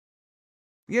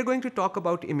We are going to talk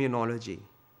about immunology.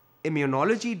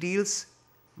 Immunology deals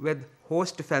with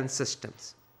host defense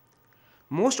systems.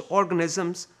 Most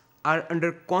organisms are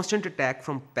under constant attack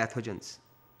from pathogens.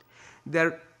 There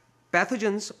are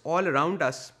pathogens all around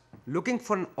us looking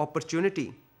for an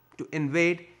opportunity to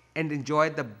invade and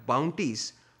enjoy the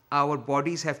bounties our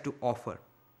bodies have to offer.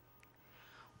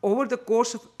 Over the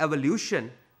course of evolution,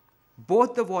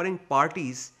 both the warring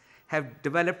parties have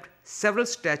developed several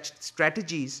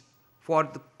strategies for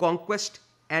the conquest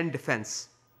and defense.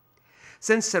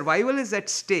 Since survival is at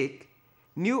stake,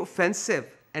 new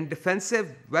offensive and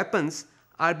defensive weapons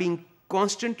are being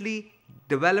constantly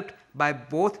developed by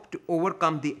both to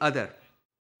overcome the other.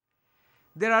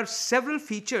 There are several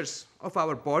features of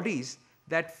our bodies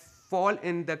that fall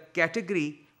in the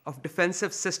category of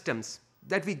defensive systems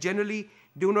that we generally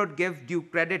do not give due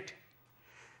credit.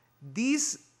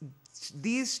 These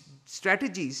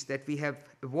strategies that we have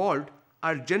evolved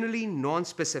are generally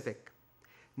non-specific.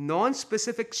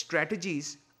 Non-specific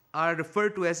strategies are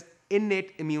referred to as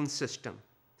innate immune system.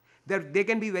 They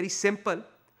can be very simple.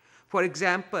 For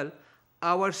example,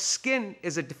 our skin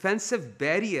is a defensive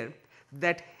barrier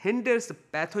that hinders the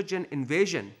pathogen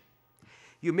invasion.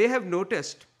 You may have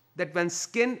noticed that when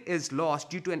skin is lost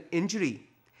due to an injury,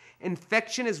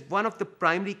 infection is one of the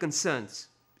primary concerns.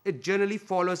 It generally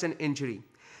follows an injury.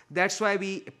 That's why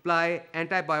we apply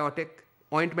antibiotic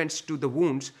ointments to the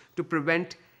wounds to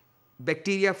prevent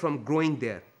bacteria from growing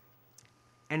there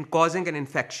and causing an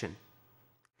infection.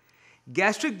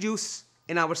 Gastric juice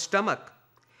in our stomach,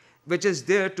 which is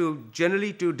there to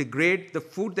generally to degrade the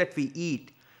food that we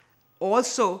eat,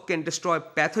 also can destroy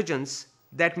pathogens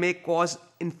that may cause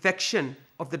infection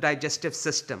of the digestive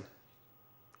system.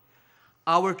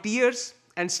 Our tears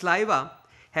and saliva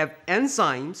have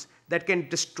enzymes that can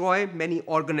destroy many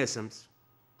organisms.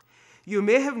 You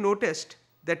may have noticed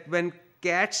that when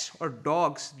cats or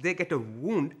dogs, they get a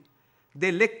wound,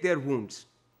 they lick their wounds.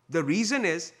 The reason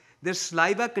is their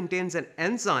saliva contains an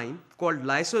enzyme called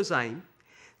lysozyme.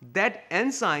 That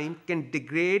enzyme can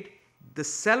degrade the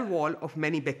cell wall of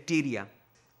many bacteria.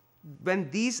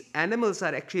 When these animals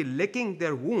are actually licking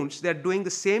their wounds, they're doing the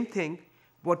same thing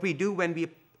what we do when we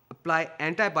apply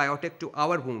antibiotic to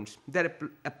our wounds. They're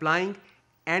applying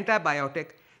antibiotic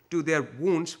to their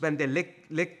wounds when they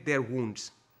lick their wounds.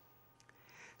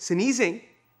 Sneezing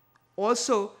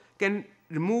also can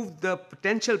remove the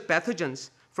potential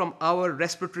pathogens from our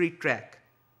respiratory tract.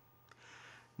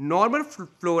 Normal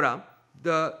flora,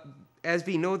 as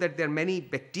we know that there are many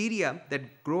bacteria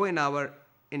that grow in our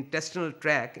intestinal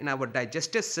tract, in our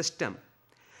digestive system,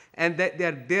 and that they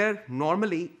are there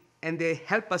normally and they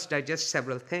help us digest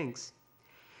several things.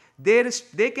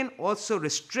 They can also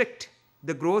restrict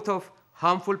the growth of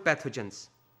harmful pathogens.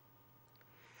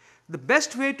 The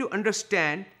best way to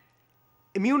understand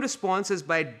immune response is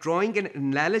by drawing an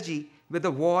analogy with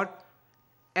a war,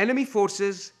 enemy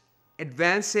forces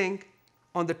advancing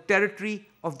on the territory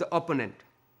of the opponent.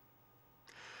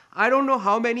 I don't know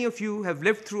how many of you have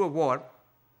lived through a war.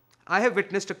 I have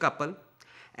witnessed a couple,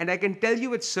 and I can tell you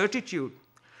with certitude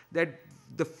that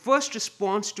the first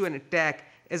response to an attack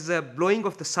is the blowing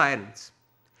of the sirens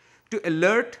to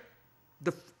alert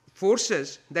the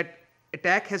forces that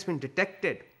attack has been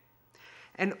detected,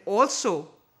 and also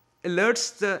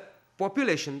alerts the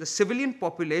population, the civilian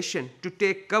population, to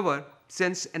take cover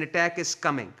since an attack is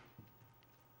coming.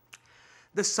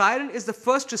 The siren is the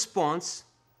first response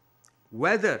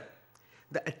whether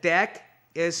the attack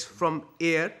is from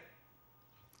air,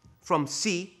 from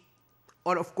sea,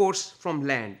 or of course from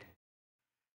land.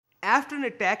 After an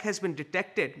attack has been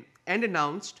detected and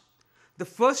announced, the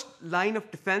first line of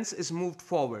defense is moved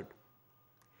forward.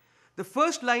 The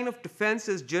first line of defense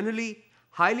is generally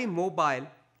highly mobile,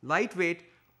 lightweight,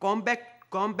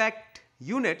 compact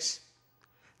units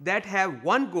that have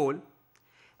one goal,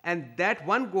 and that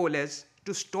one goal is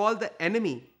to stall the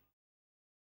enemy,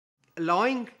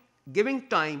 giving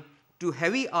time to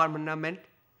heavy armament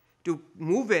to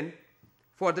move in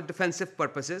for the defensive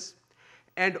purposes,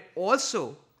 and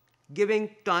also giving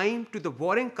time to the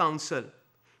warring council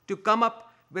to come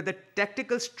up with a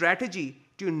tactical strategy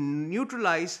to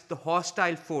neutralize the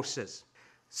hostile forces.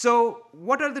 So,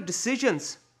 what are the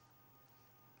decisions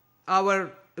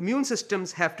our immune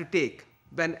systems have to take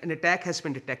when an attack has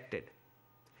been detected?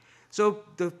 So,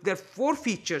 there are 4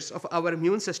 features of our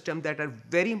immune system that are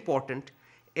very important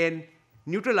in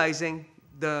neutralizing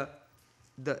the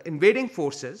invading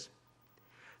forces.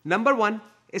 Number 1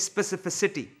 is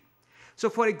specificity. So,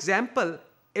 for example,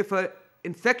 if an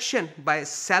infection by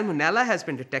salmonella has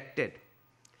been detected,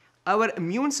 our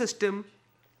immune system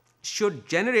should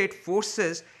generate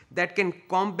forces that can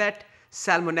combat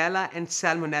salmonella and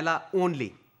salmonella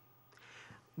only.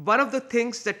 One of the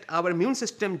things that our immune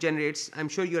system generates, I'm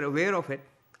sure you're aware of it,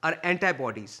 are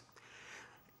antibodies.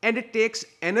 And it takes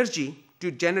energy to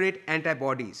generate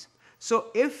antibodies. So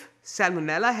if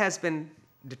salmonella has been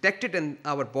detected in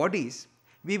our bodies,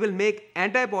 we will make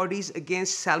antibodies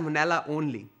against salmonella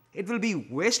only. It will be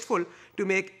wasteful to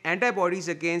make antibodies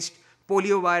against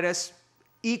poliovirus,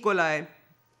 E. coli,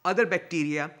 other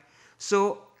bacteria.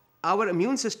 So our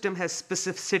immune system has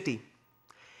specificity.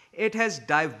 It has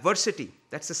diversity.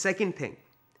 That's the second thing.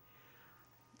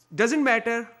 Doesn't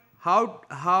matter what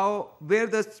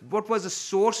was the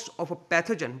source of a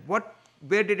pathogen,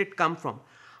 where did it come from?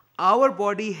 Our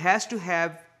body has to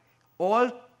have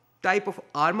all type of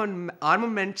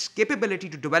armaments capability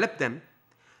to develop them,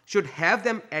 should have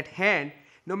them at hand.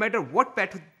 No matter what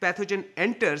pathogen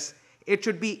enters, it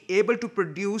should be able to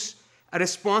produce a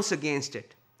response against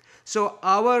it. So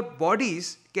our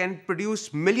bodies can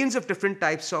produce millions of different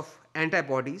types of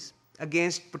antibodies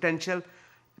against potential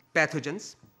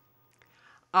pathogens.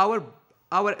 Our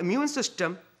immune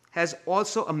system has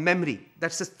also a memory.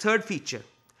 That's the third feature.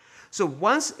 So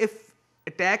once if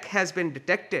attack has been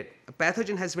detected, a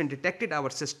pathogen has been detected in our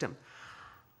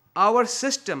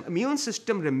system, immune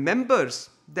system remembers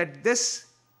that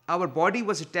our body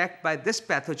was attacked by this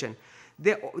pathogen.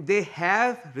 They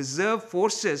have reserve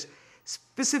forces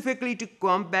specifically to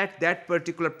combat that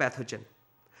particular pathogen.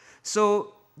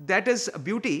 So that is a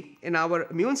beauty in our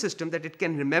immune system, that it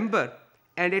can remember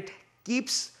and it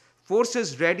keeps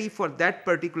forces ready for that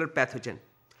particular pathogen.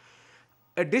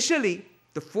 Additionally,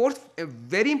 the fourth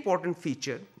very important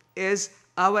feature is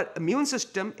our immune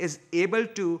system is able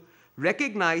to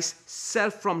recognize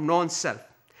self from non-self.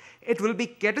 It will be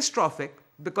catastrophic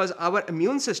because our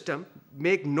immune system,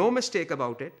 make no mistake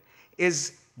about it,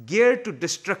 is geared to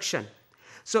destruction.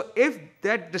 So if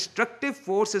that destructive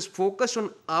force is focused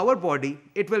on our body,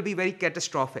 it will be very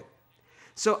catastrophic.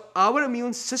 So our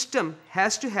immune system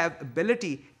has to have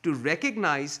ability to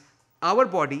recognize our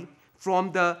body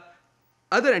from the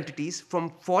other entities,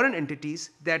 from foreign entities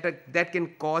that can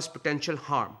cause potential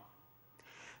harm.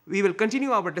 We will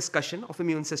continue our discussion of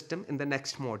immune system in the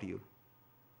next module.